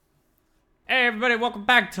Hey everybody, welcome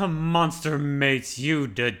back to Monster Mates, you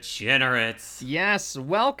degenerates. Yes,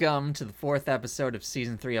 welcome to the 4th episode of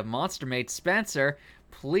Season 3 of Monster Mates. Spencer,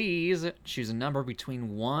 please choose a number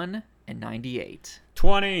between 1 and 98.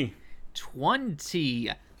 20.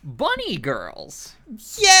 20. Bunny Girls.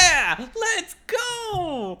 Yeah, let's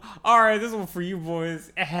go. Alright, this one for you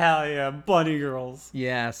boys. Hell yeah, bunny girls.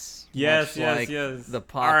 Yes. Yes, much yes, like yes. The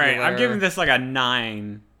popular, Alright, I'm giving this like a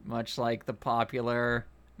 9. Much like the popular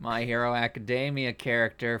My Hero Academia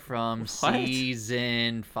character from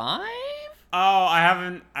Season 5? Oh,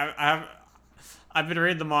 I've been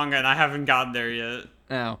reading the manga and I haven't gotten there yet.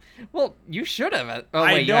 Oh. Well, you should have. Oh,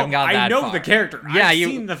 wait, you haven't gotten I that know far. the character. Yeah, I've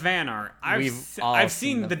seen the fan art. I've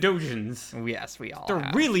seen the dojins. Yes, we all They're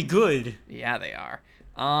have. really good. Yeah, they are.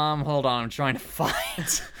 Hold on, I'm trying to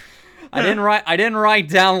find. I didn't write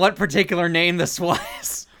down what particular name this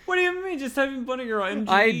was. What do you mean? Just having bunny girl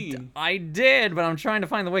MGE. I did, but I'm trying to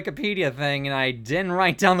find the Wikipedia thing, and I didn't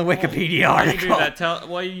write down the Wikipedia article.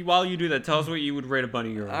 While you do that, while you do that, tell us what you would rate a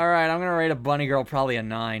bunny girl. All right, I'm gonna rate a bunny girl probably a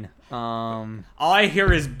 9. All I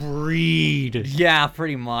hear is breed. Yeah,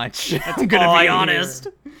 pretty much. I'm all gonna I be hear. honest.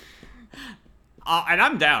 And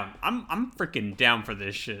I'm down. I'm freaking down for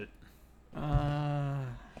this shit.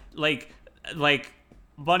 Like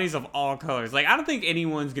bunnies of all colors. Like I don't think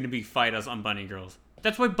anyone's gonna be fight us on bunny girls.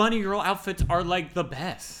 That's why bunny girl outfits are like the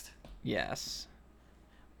best. Yes.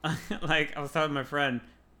 Like I was talking to my friend,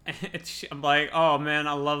 I'm like, oh man,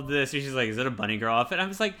 I love this. And she's like, is it a bunny girl outfit? I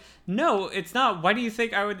was like, no, it's not. Why do you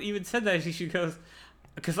think I would even said that? She goes,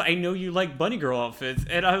 because I know you like bunny girl outfits.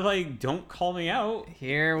 And I'm like, don't call me out.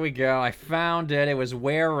 Here we go. I found it. It was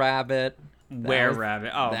Were Rabbit. Were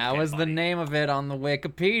Rabbit. Oh, that okay, was the buddy. name of it on the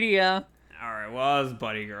Wikipedia. All right, well, it was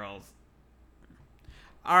bunny girls.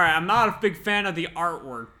 All right, I'm not a big fan of the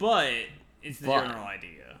artwork, but it's the general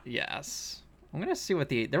idea. Yes. I'm gonna see what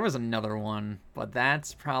there was another one, but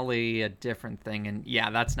that's probably a different thing, and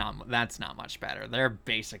yeah, that's not much better. They're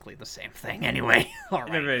basically the same thing anyway. All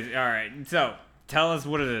right. So tell us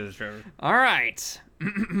what it is, Trevor. All right.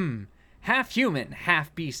 Half human,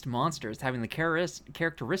 half beast monsters having the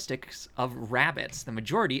characteristics of rabbits, the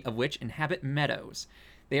majority of which inhabit meadows.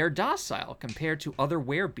 They are docile compared to other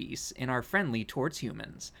werebeasts and are friendly towards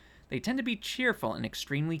humans. They tend to be cheerful and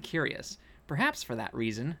extremely curious. Perhaps for that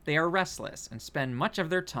reason, they are restless and spend much of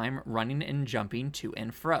their time running and jumping to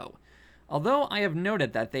and fro. Although I have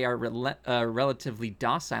noted that they are relatively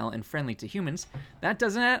docile and friendly to humans, that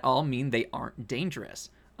doesn't at all mean they aren't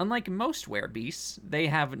dangerous. Unlike most werebeasts, they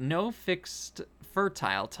have no fixed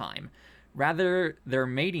fertile time. Rather, their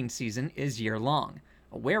mating season is year-long.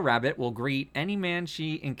 A were-rabbit will greet any man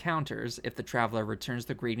she encounters. If the traveler returns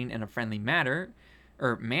the greeting in a friendly manner,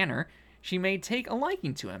 she may take a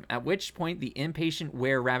liking to him, at which point the impatient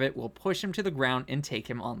were-rabbit will push him to the ground and take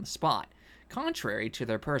him on the spot. Contrary to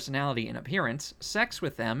their personality and appearance, sex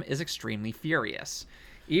with them is extremely furious.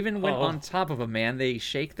 Even when on top of a man, they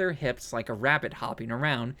shake their hips like a rabbit hopping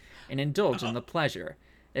around and indulge in the pleasure.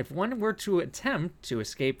 If one were to attempt to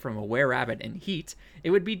escape from a were-rabbit in heat,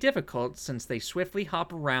 it would be difficult since they swiftly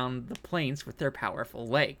hop around the plains with their powerful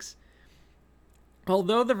legs.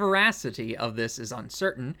 Although the veracity of this is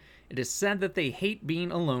uncertain, it is said that they hate being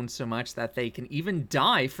alone so much that they can even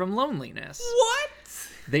die from loneliness. What?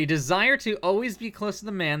 They desire to always be close to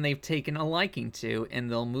the man they've taken a liking to, and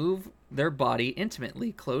they'll move their body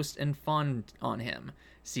intimately close and fond on him,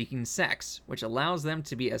 seeking sex, which allows them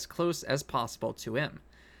to be as close as possible to him.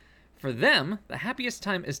 For them, the happiest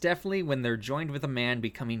time is definitely when they're joined with a man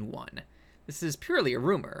becoming one. This is purely a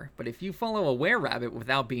rumor, but if you follow a were-rabbit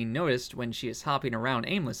without being noticed when she is hopping around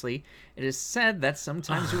aimlessly, it is said that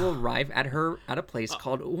sometimes you will arrive at a place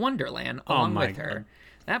called Wonderland along with her. God.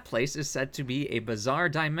 That place is said to be a bizarre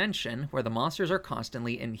dimension where the monsters are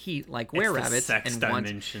constantly in heat like were-rabbits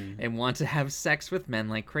and want to have sex with men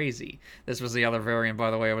like crazy. This was the other variant,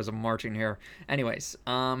 by the way. I was marching here. Anyways,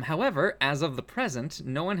 however, as of the present,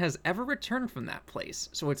 no one has ever returned from that place,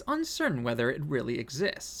 so it's uncertain whether it really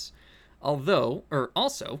exists. Also,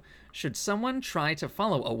 should someone try to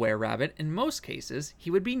follow a were-rabbit, in most cases,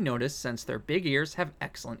 he would be noticed since their big ears have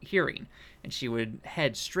excellent hearing, and she would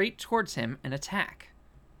head straight towards him and attack.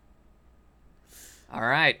 All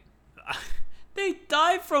right. They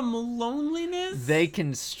die from loneliness? They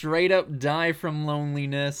can straight up die from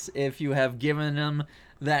loneliness if you have given them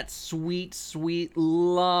that sweet, sweet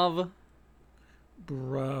love.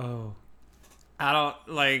 Bro. I don't,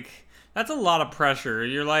 like, that's a lot of pressure.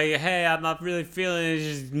 You're like, hey, I'm not really feeling it.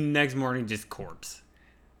 It's just next morning, just corpse.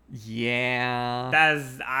 Yeah.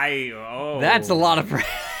 That's a lot of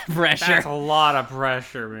pressure. That's a lot of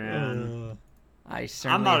pressure, man. I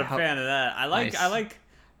certainly I'm not a fan of that. I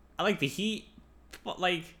I like the heat, but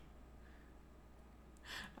like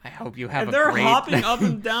I hope you have if a they're great... hopping up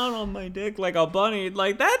and down on my dick like a bunny,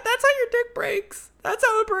 like that's how your dick breaks. That's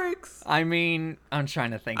how it breaks. I mean, I'm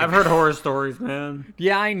trying to think. I've heard horror stories, man.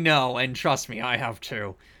 Yeah, I know, and trust me, I have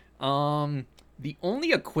too. The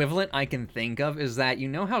only equivalent I can think of is that, you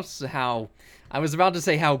know how I was about to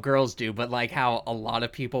say how girls do, but like how a lot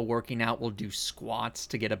of people working out will do squats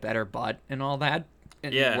to get a better butt and all that,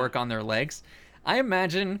 and Yeah. work on their legs. I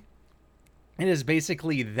imagine it is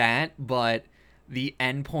basically that, but the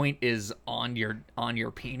end point is on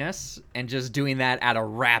your penis, and just doing that at a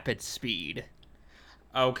rapid speed.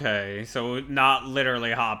 Okay, so not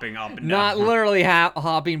literally hopping up and Not down. literally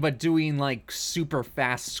hopping, but doing like super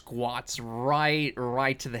fast squats right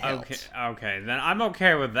to the hilt. Okay, then I'm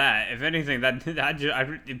okay with that. If anything,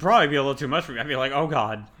 it'd probably be a little too much for me. I'd be like, oh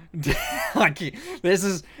god, Like,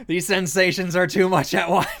 these sensations are too much at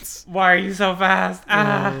once. why are you so fast?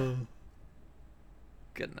 Ah.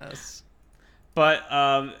 Goodness. But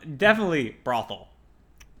definitely brothel.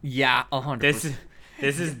 Yeah, 100%.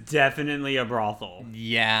 This is definitely a brothel.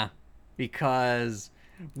 Yeah, because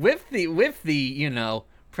with the you know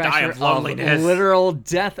pressure of loneliness. literal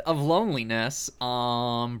death of loneliness,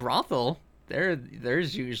 brothel.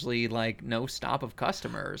 There's usually like no stop of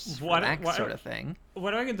customers for that sort of thing.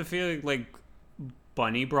 What do I get the feeling like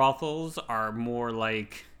bunny brothels are more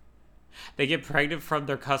like they get pregnant from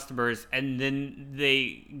their customers and then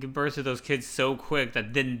they give birth to those kids so quick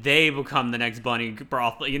that then they become the next bunny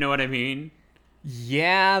brothel. You know what I mean?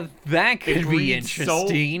 Yeah, that could be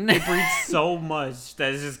interesting. It breeds so much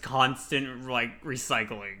that it's just constant like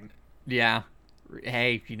recycling. Yeah.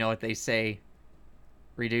 Hey, you know what they say?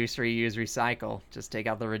 Reduce, reuse, recycle. Just take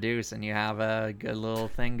out the reduce and you have a good little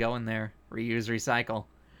thing going there. Reuse, recycle.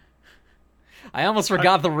 I almost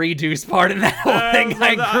forgot the reduce part in that whole thing.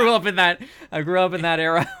 I grew up in that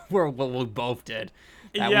era where we both did.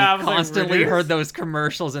 That Yeah, I we was like, constantly reduce? heard those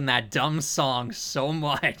commercials in that dumb song so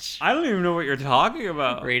much. I don't even know what you're talking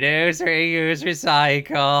about. Reduce, reuse,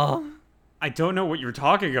 recycle. I don't know what you're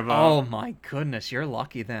talking about. Oh my goodness, you're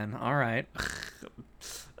lucky then. All right.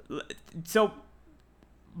 So,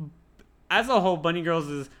 as a whole, Bunny Girls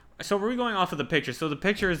is... So we're going off of the picture. So the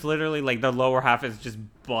picture is literally like the lower half is just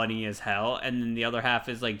bunny as hell, and then the other half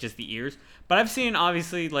is like just the ears. But I've seen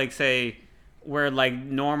obviously like say where like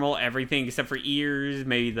normal everything except for ears,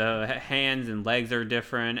 maybe the hands and legs are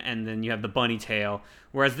different, and then you have the bunny tail.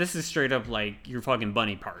 Whereas this is straight up like your fucking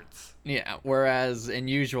bunny parts. Yeah, whereas in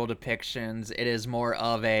usual depictions, it is more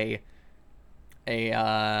of a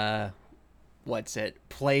what's it?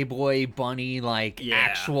 Playboy bunny, like Yeah.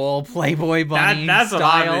 actual Playboy bunny That's style.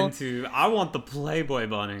 what I'm into. I want the Playboy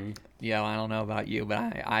bunny. Yeah, I don't know about you, but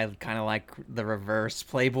I kind of like the reverse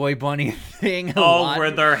Playboy bunny thing a Oh, lot.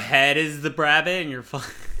 where their head is the rabbit and you're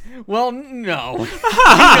Well, no. You know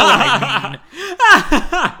what I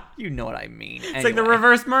mean. You know what I mean. It's like the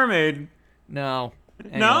reverse mermaid. No.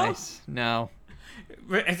 No? Anyways, no.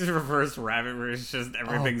 It's a reverse rabbit where it's just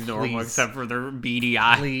everything's normal please. except for their beady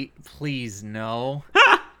eye. Please, no.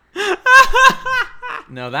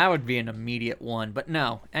 No, that would be an immediate one, but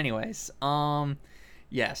no. Anyways,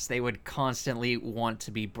 yes, they would constantly want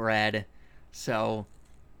to be bred. So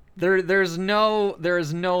there's no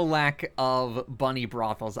lack of bunny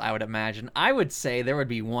brothels, I would imagine. I would say there would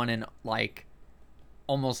be one in like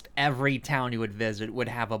almost every town you would visit would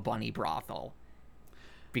have a bunny brothel.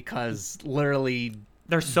 Because literally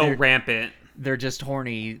They're so rampant. they're just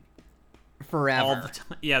horny forever. All the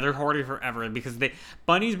time. Yeah, they're horny forever because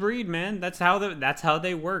bunnies breed, man. That's how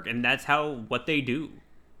they work, and that's what they do.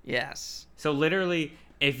 Yes. So literally,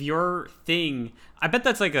 if your thing, I bet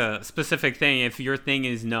that's like a specific thing. If your thing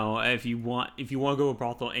is if you want to go to a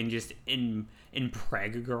brothel and just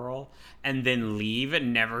impreg a girl and then leave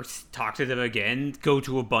and never talk to them again, go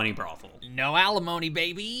to a bunny brothel. No alimony,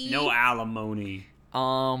 baby. No alimony.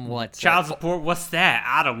 What's Child support? What's that?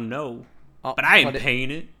 I don't know. But I ain't paying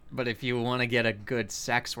it. But if you want to get a good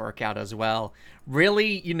sex workout as well,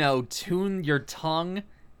 really, tune your tongue,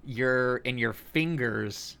 and your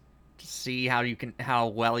fingers to see how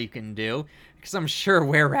well you can do. Because I'm sure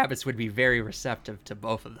were-rabbits would be very receptive to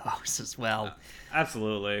both of those as well.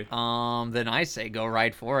 Absolutely. Then I say go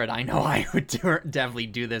right for it. I know I would definitely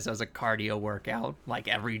do this as a cardio workout, like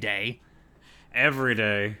every day. Every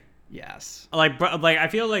day. Yes. Like I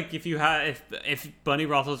feel like if bunny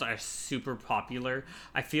brothels are super popular,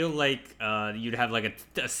 I feel like you'd have like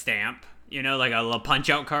a stamp, like a little punch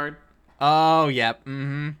out card. Oh, yep.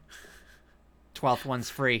 Mm-hmm. 12th one's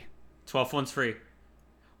free. 12th one's free.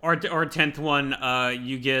 Or 10th one,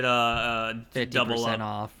 you get a 50% double up.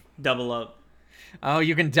 off. Double up. Oh,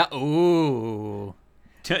 you can ooh.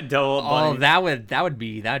 Double Oh, bunny. that'd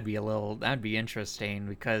be interesting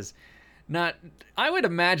because not I would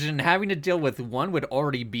imagine having to deal with one would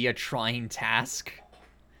already be a trying task.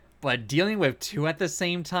 But dealing with two at the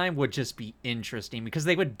same time would just be interesting because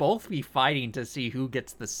they would both be fighting to see who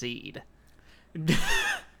gets the seed.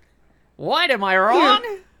 What? Am I wrong?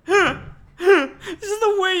 This is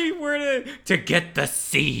the way you word it. To get the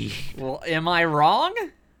seed. Well, am I wrong?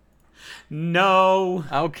 No.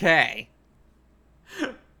 Okay.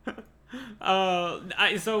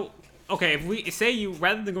 So okay, if we say you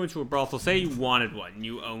rather than going to a brothel, say you wanted one,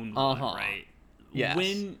 you own one, right? Yes.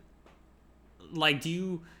 When, like,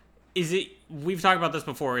 is it? We've talked about this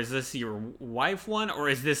before. Is this your wife one, or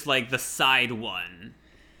is this like the side one?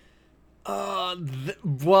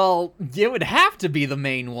 Well, it would have to be the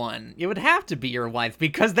main one. It would have to be your wife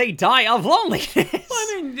because they die of loneliness. Well,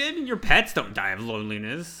 I mean, your pets don't die of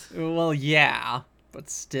loneliness. Well, yeah, but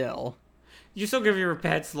still. You still give your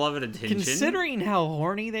pets love and attention. Considering how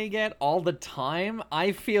horny they get all the time,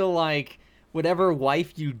 I feel like whatever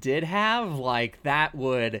wife you did have, like, that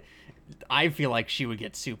would... I feel like she would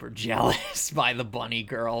get super jealous by the bunny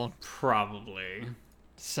girl. Probably.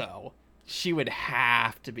 So, she would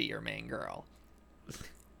have to be your main girl.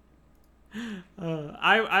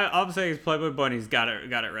 I'm saying Playboy Bunny's got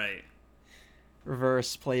it right.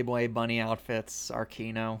 Reverse Playboy bunny outfits,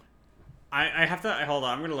 Arcano. I have to hold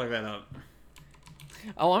on. I'm gonna look that up.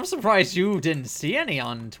 Oh, I'm surprised you didn't see any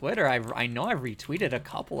on Twitter. I know I've retweeted a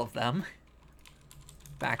couple of them.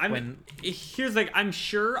 Here's like, I'm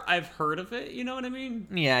sure I've heard of it. You know what I mean?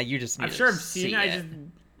 Yeah, you just need I'm sure I've seen it. I just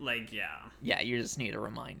like, yeah. Yeah, you just need a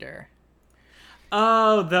reminder.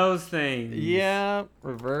 Oh, those things. Yeah,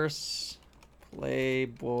 reverse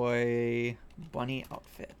Playboy bunny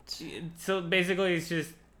outfit. So basically, it's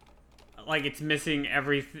just like it's missing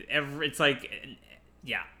every. It's like,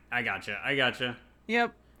 yeah, I gotcha.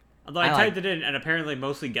 Yep. Although I typed it in, and apparently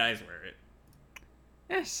mostly guys wear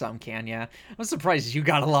it. Some can, yeah. I'm surprised you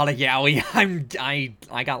got a lot of yaoi.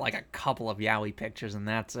 I got like a couple of yaoi pictures, and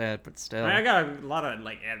that's it. But still, I got a lot of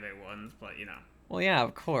like anime ones, but you know. Well, yeah,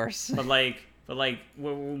 of course. But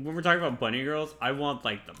when we're talking about bunny girls, I want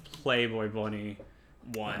like the Playboy bunny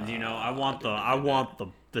ones. You know, I want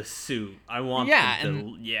the suit. I want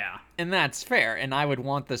yeah. And that's fair. And I would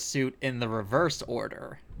want the suit in the reverse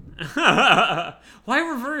order. Why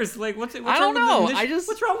reverse? Like, what's I don't know.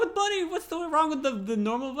 What's wrong with bunny? What's wrong with the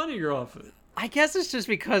normal bunny girl outfit? I guess it's just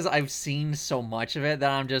because I've seen so much of it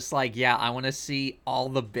that I'm just like, yeah, I want to see all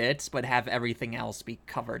the bits, but have everything else be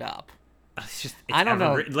covered up. I don't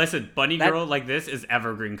know. Listen, bunny girl like this is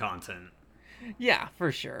evergreen content. Yeah,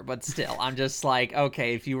 for sure. But still, I'm just like,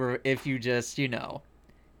 okay, if you just, you know,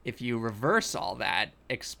 if you reverse all that,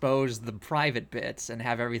 expose the private bits and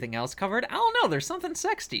have everything else covered, I don't know, there's something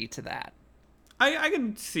sexy to that. I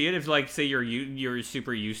can see it if, like, say you're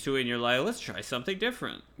super used to it and you're like, let's try something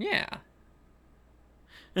different. Yeah.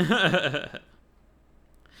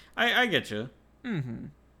 I get you. Mm-hmm.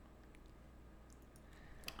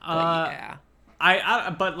 Yeah.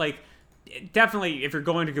 But like, definitely, if you're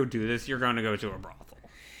going to go do this, you're going to go to a brothel.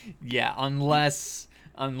 Yeah, unless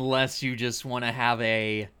you just want to have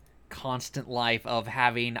a constant life of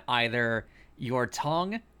having either your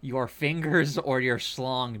tongue, your fingers, or your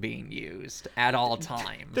schlong being used at all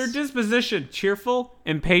times. Their disposition: cheerful,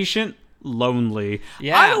 impatient, lonely.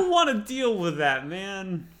 Yeah. I don't want to deal with that,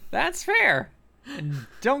 man. That's fair. And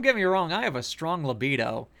don't get me wrong, I have a strong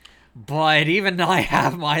libido, but even I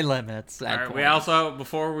have my limits. All right, we also,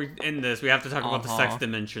 before we end this, we have to talk about the sex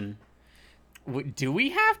dimension. Do we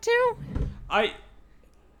have to?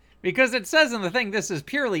 Because it says in the thing, this is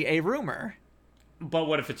purely a rumor. But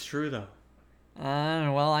what if it's true, though?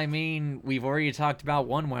 Well, I mean, we've already talked about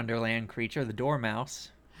one Wonderland creature, the Dormouse.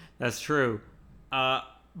 That's true. But,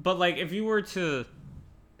 like, if you were to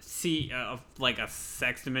see, like, a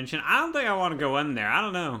sex dimension, I don't think I want to go in there. I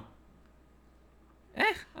don't know.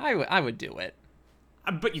 I would do it.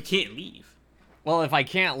 But you can't leave. Well, if I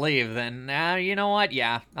can't leave, then, you know what?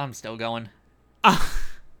 Yeah, I'm still going.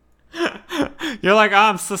 You're like,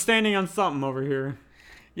 I'm sustaining on something over here.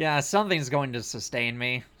 Yeah, something's going to sustain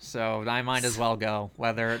me, so I might as well go.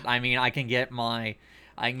 I can get my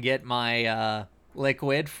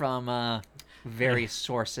liquid from various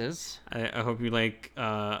sources. I hope you like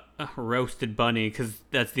roasted bunny, because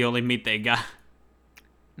that's the only meat they got.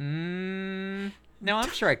 No,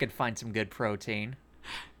 I'm sure I could find some good protein,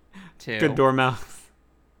 too. Good dormouse.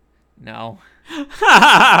 No. But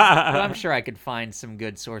I'm sure I could find some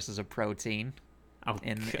good sources of protein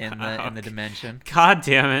in the dimension. God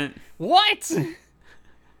damn it. What?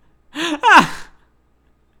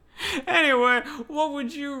 Anyway, what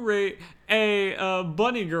would you rate a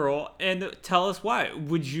bunny girl? And tell us why.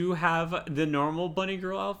 Would you have the normal bunny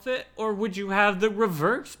girl outfit, or would you have the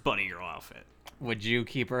reverse bunny girl outfit? Would you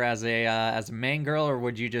keep her as a main girl, or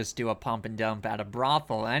would you just do a pump and dump at a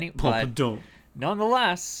brothel? Pump and dump.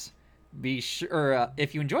 Nonetheless, be sure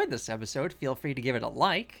if you enjoyed this episode, feel free to give it a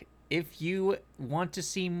like. If you want to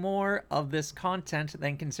see more of this content,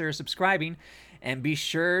 then consider subscribing, and be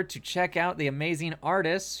sure to check out the amazing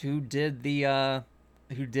artists who did the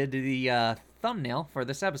thumbnail for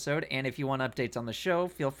this episode. And if you want updates on the show,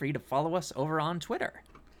 feel free to follow us over on Twitter.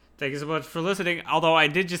 Thank you so much for listening. Although I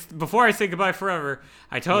did just, before I say goodbye forever,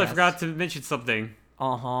 I totally forgot to mention something.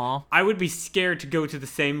 I would be scared to go to the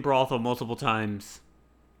same brothel multiple times.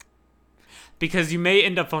 Because you may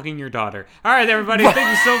end up fucking your daughter. All right, everybody.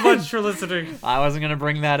 Thank you so much for listening. I wasn't going to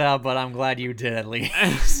bring that up, but I'm glad you did at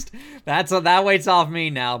least. That weight's off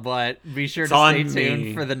me now, but be sure to stay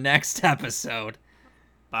tuned for the next episode.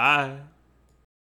 Bye.